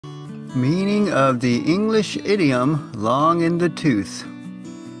Meaning of the English idiom long in the tooth.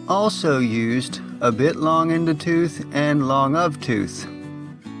 Also used a bit long in the tooth and long of tooth.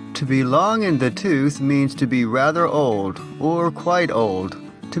 To be long in the tooth means to be rather old or quite old,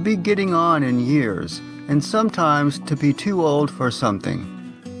 to be getting on in years, and sometimes to be too old for something.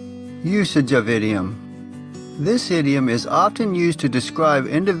 Usage of idiom. This idiom is often used to describe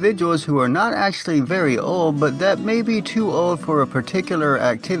individuals who are not actually very old, but that may be too old for a particular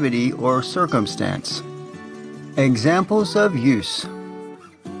activity or circumstance. Examples of use.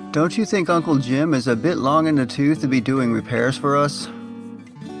 Don't you think Uncle Jim is a bit long in the tooth to be doing repairs for us?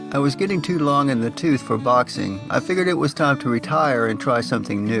 I was getting too long in the tooth for boxing. I figured it was time to retire and try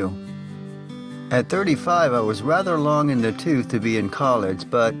something new. At 35, I was rather long in the tooth to be in college,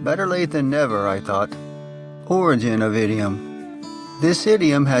 but better late than never, I thought. Origin of idiom. This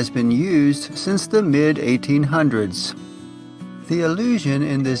idiom has been used since the mid-1800s. The allusion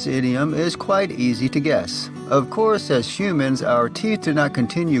in this idiom is quite easy to guess. Of course, as humans, our teeth do not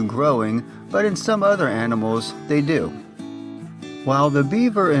continue growing, but in some other animals, they do. While the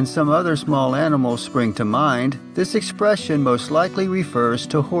beaver and some other small animals spring to mind, this expression most likely refers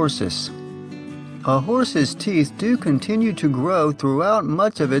to horses. A horse's teeth do continue to grow throughout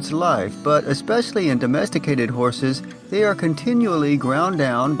much of its life, but especially in domesticated horses, they are continually ground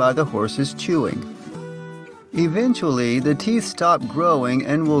down by the horse's chewing. Eventually, the teeth stop growing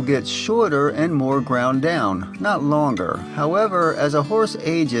and will get shorter and more ground down, not longer. However, as a horse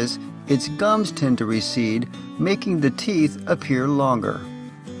ages, its gums tend to recede, making the teeth appear longer.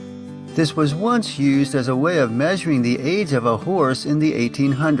 This was once used as a way of measuring the age of a horse in the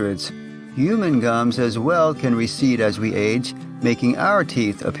 1800s. Human gums as well can recede as we age, making our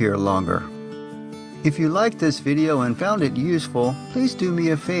teeth appear longer. If you liked this video and found it useful, please do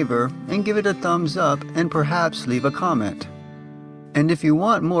me a favor and give it a thumbs up and perhaps leave a comment. And if you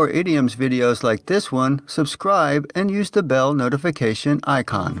want more idioms videos like this one, subscribe and use the bell notification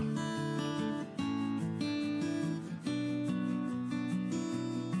icon.